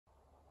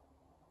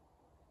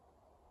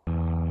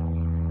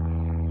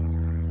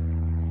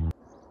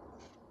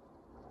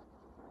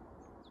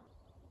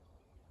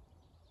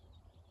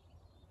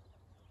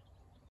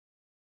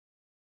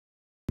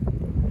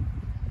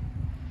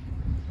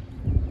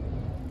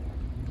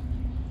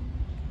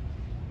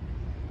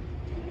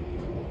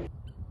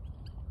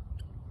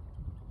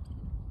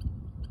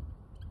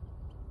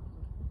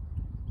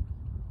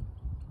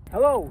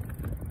Hello!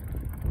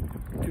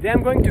 Today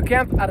I'm going to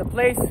camp at a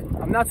place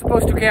I'm not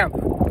supposed to camp.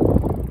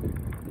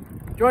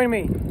 Join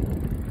me!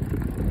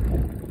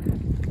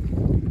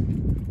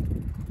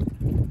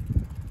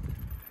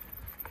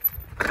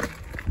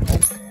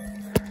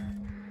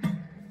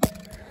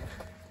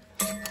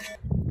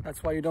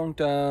 That's why you don't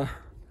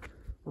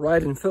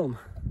ride and film.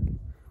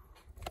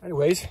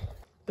 Anyways,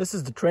 this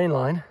is the train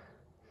line.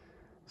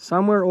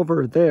 Somewhere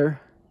over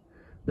there,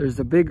 there's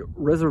a big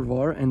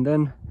reservoir, and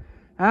then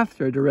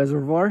after the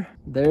reservoir,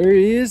 there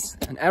is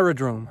an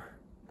aerodrome.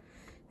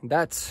 And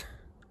that's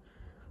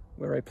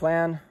where I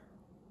plan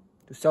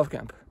to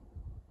self-camp.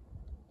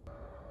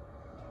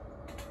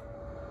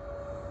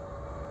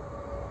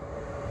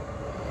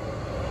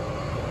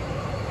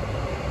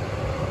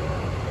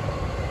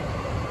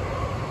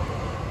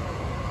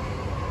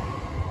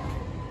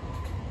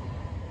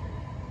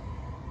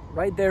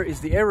 Right there is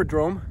the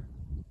aerodrome.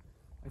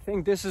 I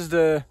think this is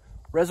the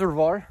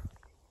reservoir.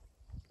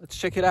 Let's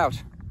check it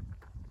out.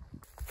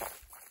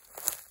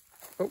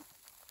 Oh.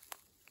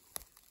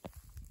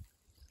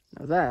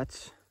 Now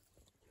that's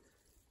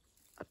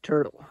a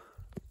turtle.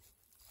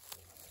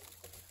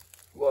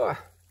 Whoa.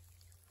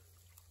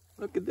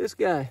 Look at this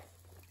guy.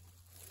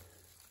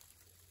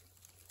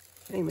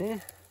 Hey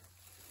man.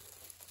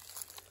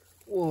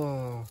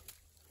 Whoa.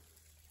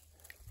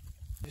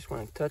 Just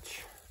want to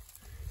touch.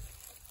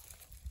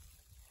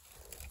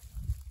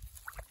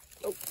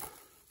 Oh,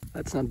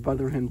 let's not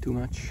bother him too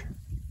much.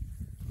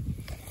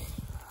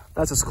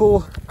 That's a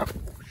cool. Oh,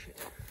 shit.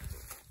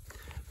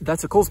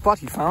 That's a cool spot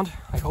he found.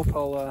 I hope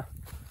I'll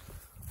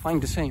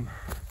find the same.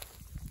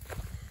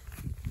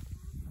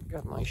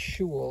 Got my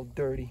shoe all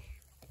dirty.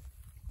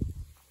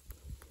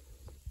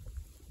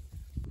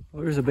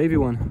 Oh, there's a baby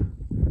one.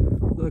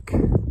 Look.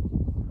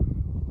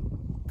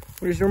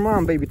 Where's your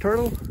mom, baby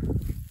turtle?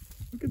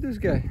 Look at this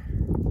guy.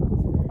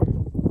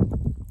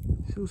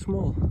 So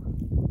small.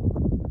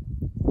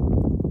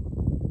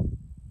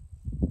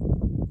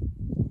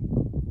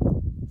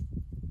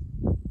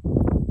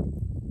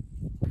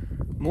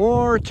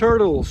 More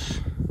turtles.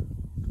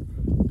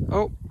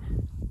 Oh.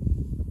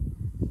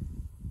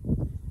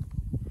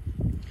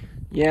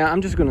 Yeah,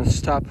 I'm just gonna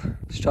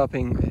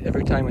stopping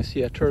every time I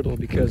see a turtle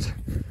because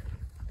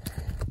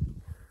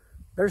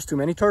there's too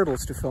many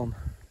turtles to film.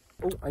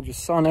 Oh, I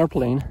just saw an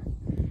airplane.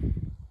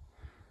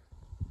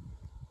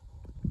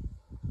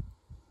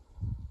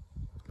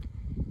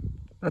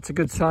 That's a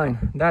good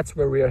sign. That's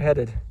where we are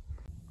headed.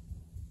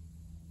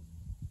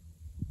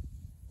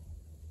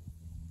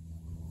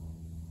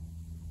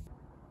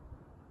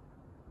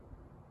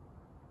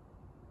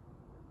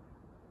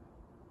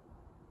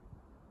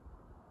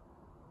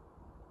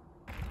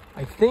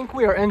 I think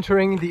we are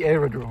entering the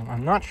aerodrome.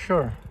 I'm not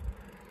sure.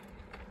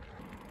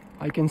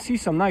 I can see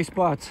some nice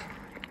spots.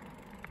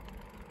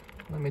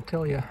 Let me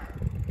tell you.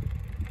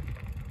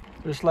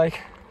 There's like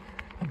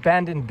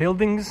abandoned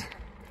buildings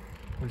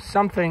or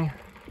something.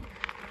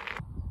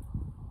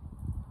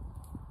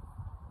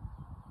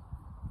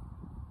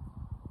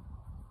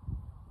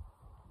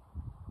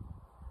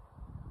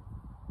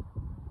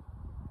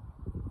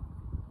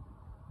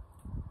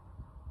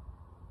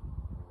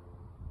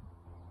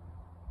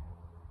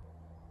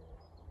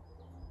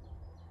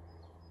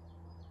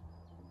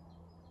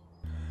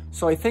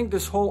 So I think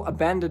this whole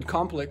abandoned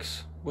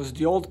complex was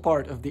the old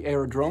part of the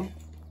aerodrome,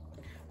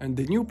 and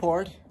the new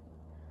part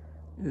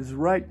is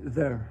right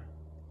there.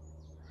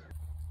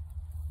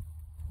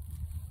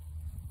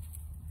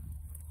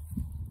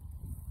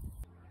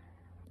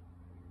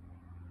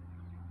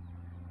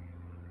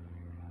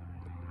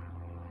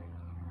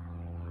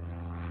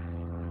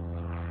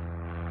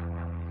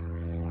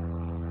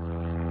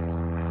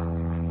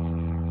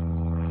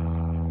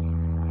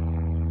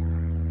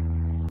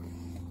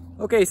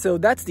 Okay, so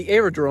that's the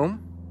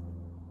aerodrome.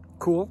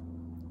 Cool.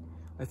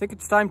 I think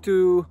it's time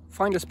to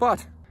find a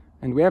spot.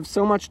 And we have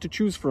so much to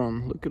choose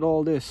from. Look at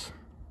all this.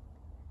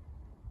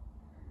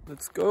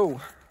 Let's go.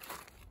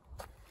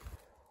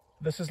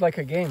 This is like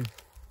a game.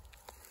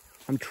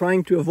 I'm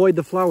trying to avoid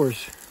the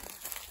flowers.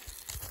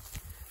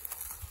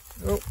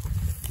 Oh.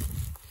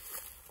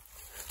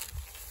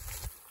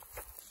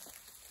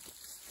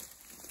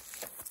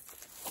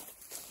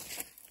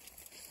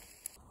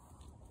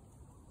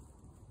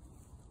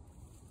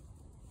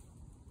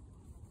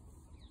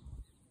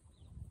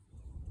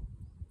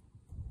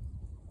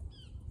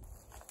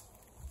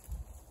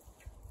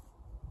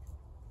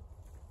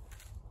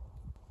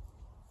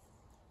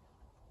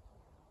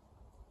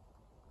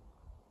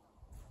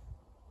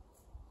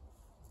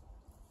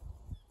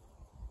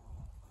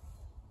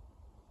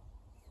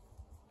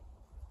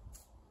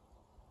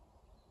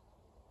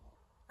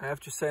 I have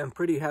to say I'm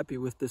pretty happy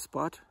with this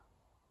spot.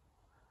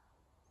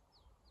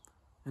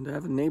 And I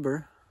have a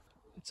neighbor.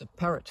 It's a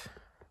parrot.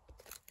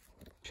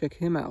 Check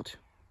him out.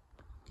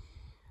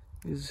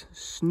 He's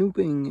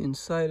snooping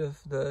inside of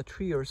the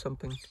tree or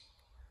something.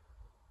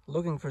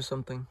 Looking for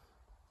something.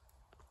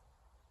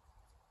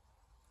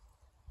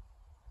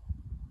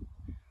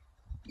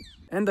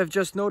 And I've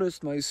just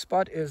noticed my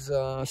spot is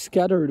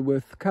scattered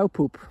with cow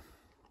poop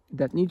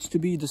that needs to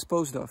be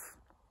disposed of.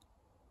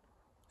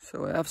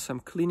 So I have some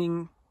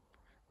cleaning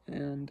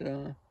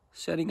and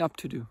setting up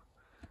to do.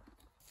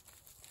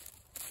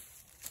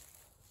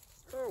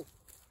 Oh.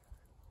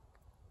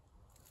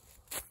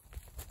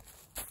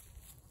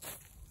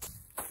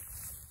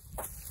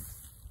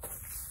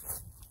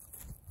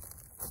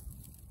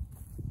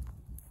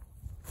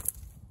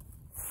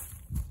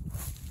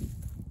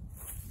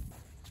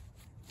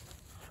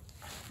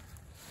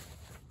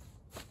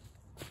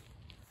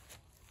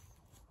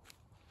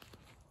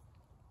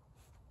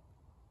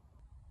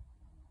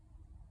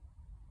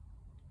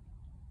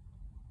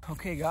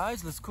 Okay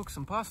guys, let's cook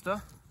some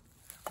pasta.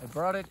 I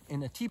brought it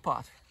in a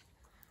teapot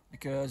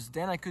because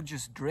then I could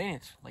just drain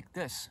it like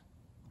this.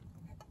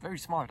 Very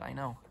smart, I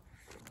know.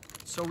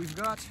 So we've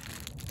got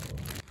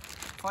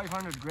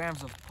 500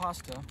 grams of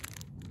pasta,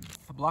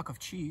 a block of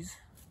cheese,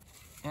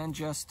 and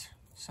just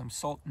some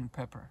salt and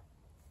pepper.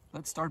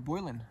 Let's start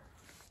boiling.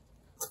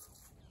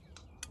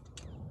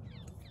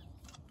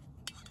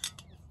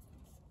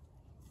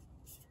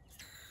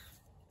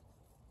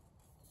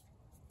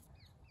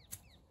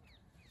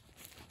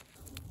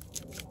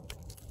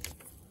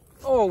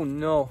 Oh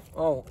no,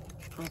 oh,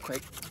 okay.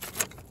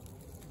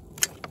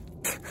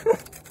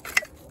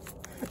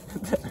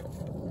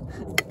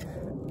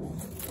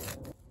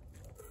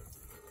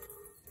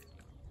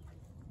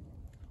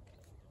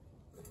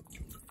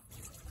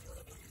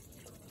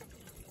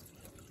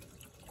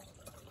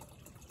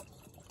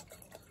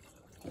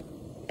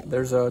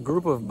 There's a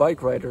group of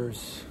bike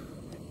riders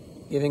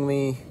giving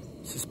me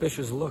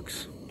suspicious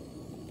looks.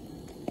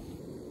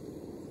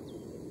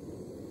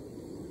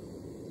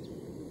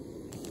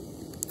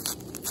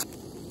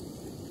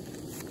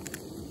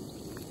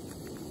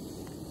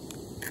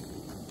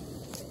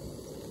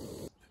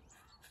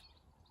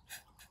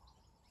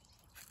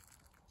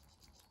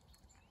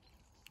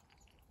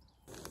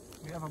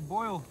 We have a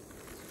boil.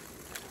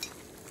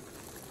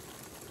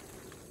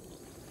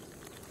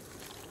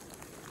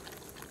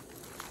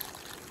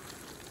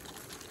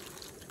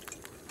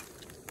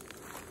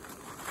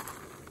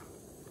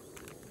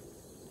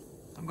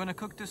 I'm gonna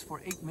cook this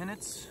for 8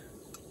 minutes,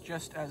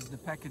 just as the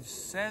package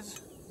says.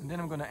 And then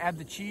I'm gonna add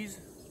the cheese,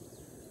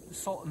 the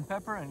salt and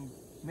pepper, and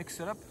mix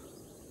it up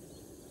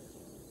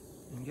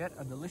and get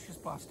a delicious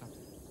pasta.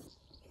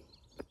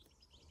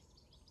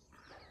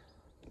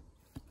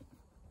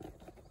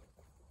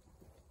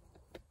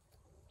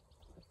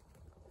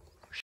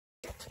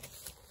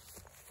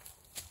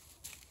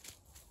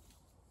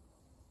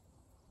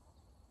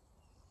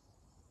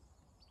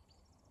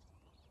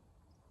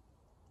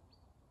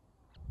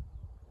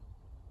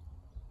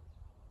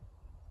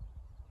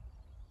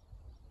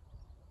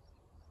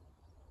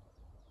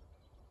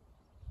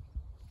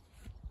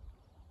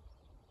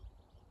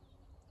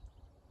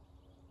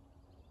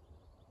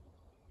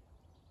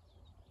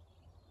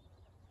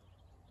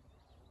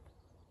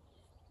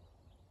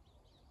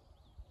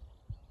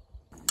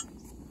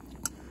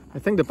 I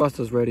think the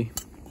pasta's ready.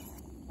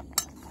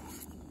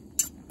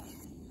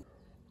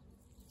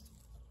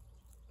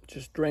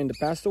 Just drain the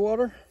pasta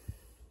water.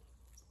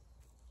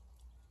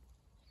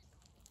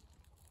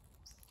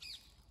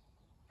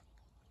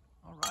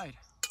 All right.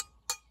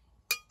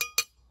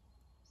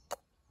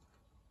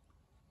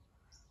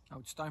 Now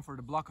it's time for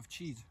the block of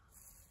cheese.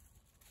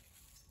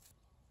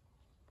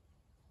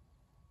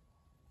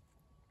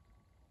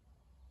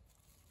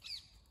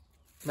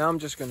 Now I'm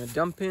just gonna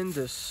dump in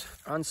this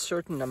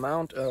uncertain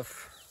amount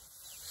of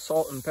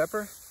salt and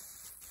pepper.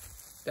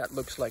 That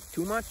looks like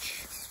too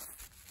much.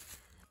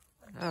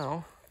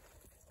 Now,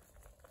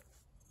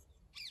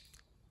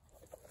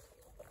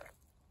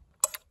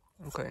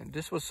 okay,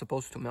 this was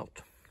supposed to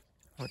melt,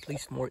 or at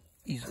least more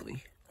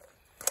easily.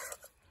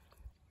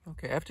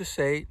 Okay, I have to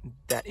say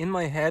that in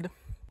my head,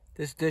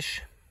 this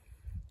dish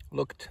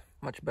looked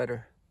much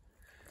better.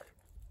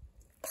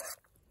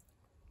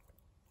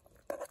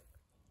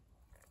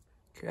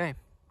 Okay,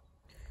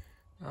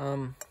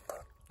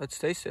 let's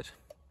taste it.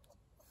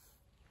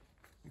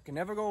 You can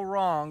never go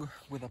wrong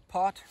with a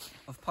pot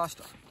of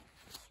pasta.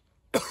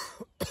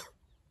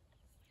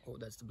 Oh,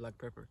 that's the black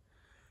pepper.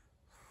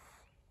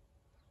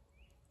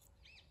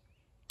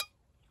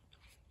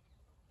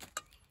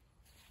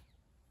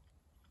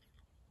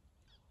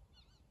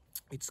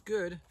 It's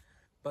good,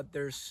 but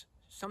there's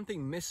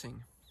something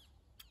missing.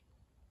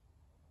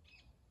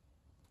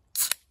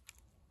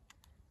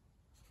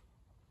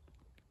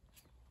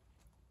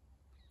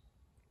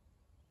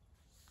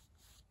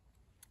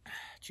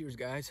 Cheers,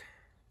 guys.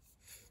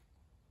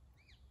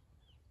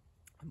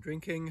 I'm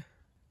drinking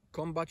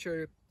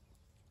Kombucha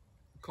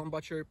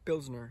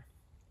Pilsner.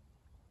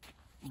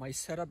 My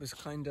setup is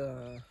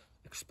kinda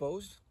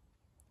exposed,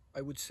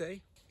 I would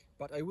say,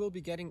 but I will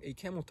be getting a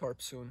camel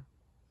tarp soon,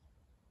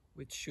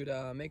 which should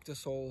make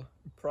this whole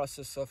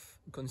process of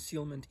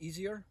concealment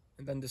easier,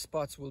 and then the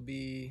spots will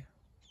be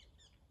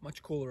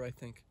much cooler, I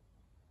think.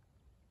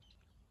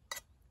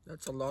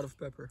 That's a lot of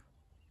pepper.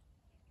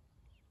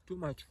 Too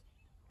much.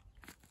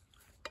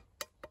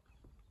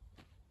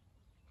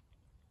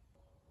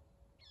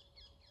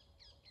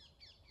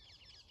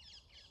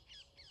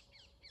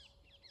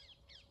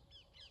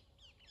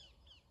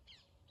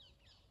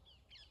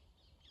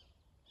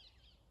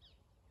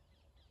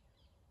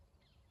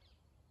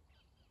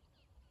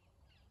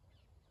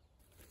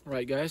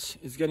 Right guys,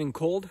 it's getting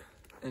cold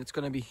and it's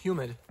gonna be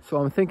humid. So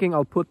I'm thinking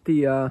I'll put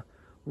the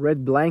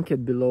red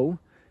blanket below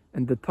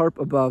and the tarp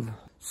above.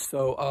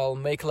 So I'll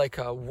make like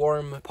a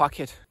warm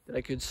pocket that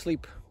I could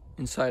sleep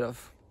inside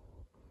of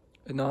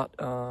and not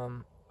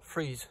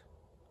freeze.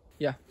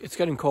 Yeah, it's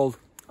getting cold.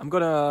 I'm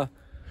gonna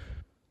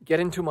get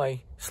into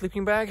my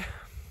sleeping bag.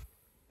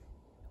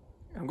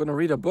 I'm gonna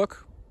read a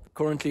book.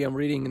 Currently I'm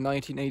reading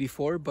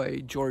 1984 by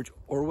George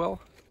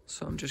Orwell.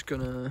 So I'm just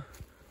gonna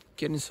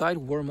get inside,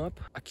 warm up,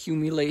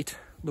 accumulate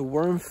the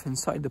warmth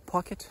inside the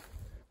pocket,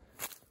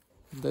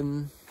 and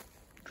then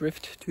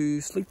drift to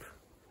sleep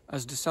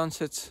as the sun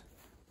sets.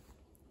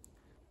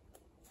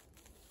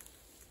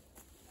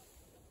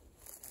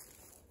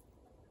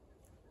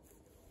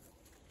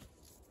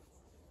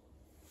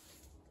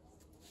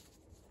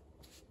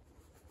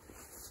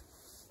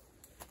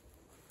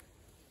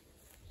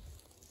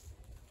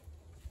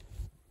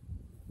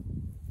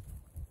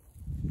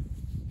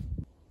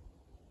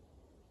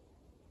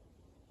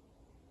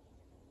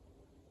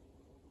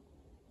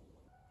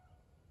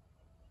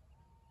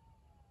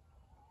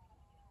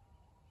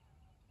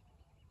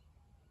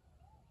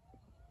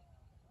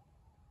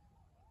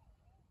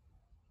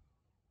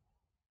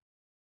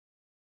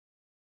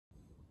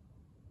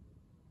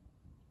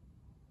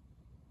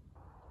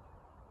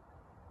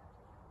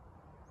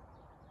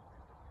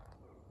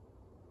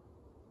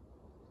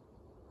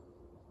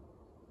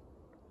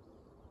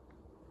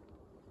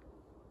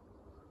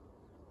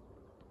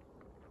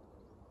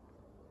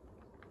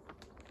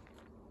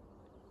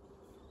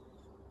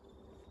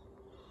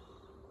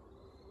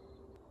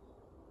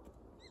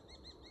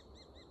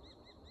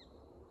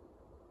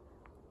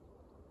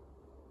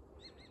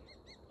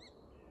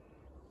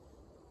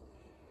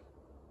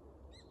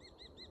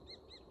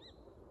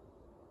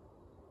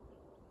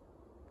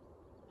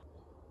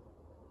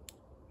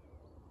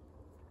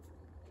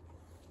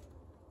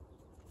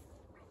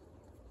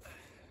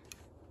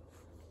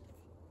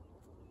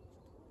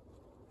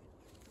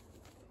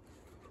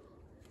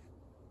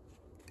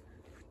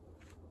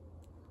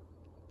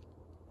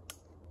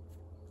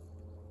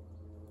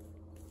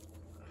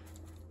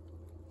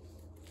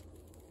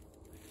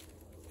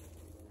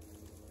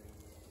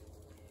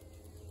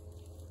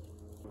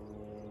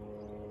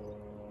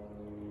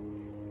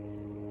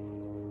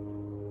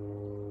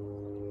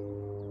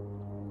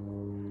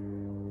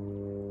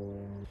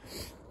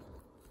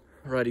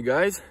 Alrighty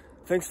guys,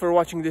 thanks for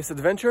watching this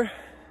adventure.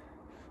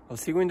 I'll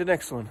see you in the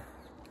next one.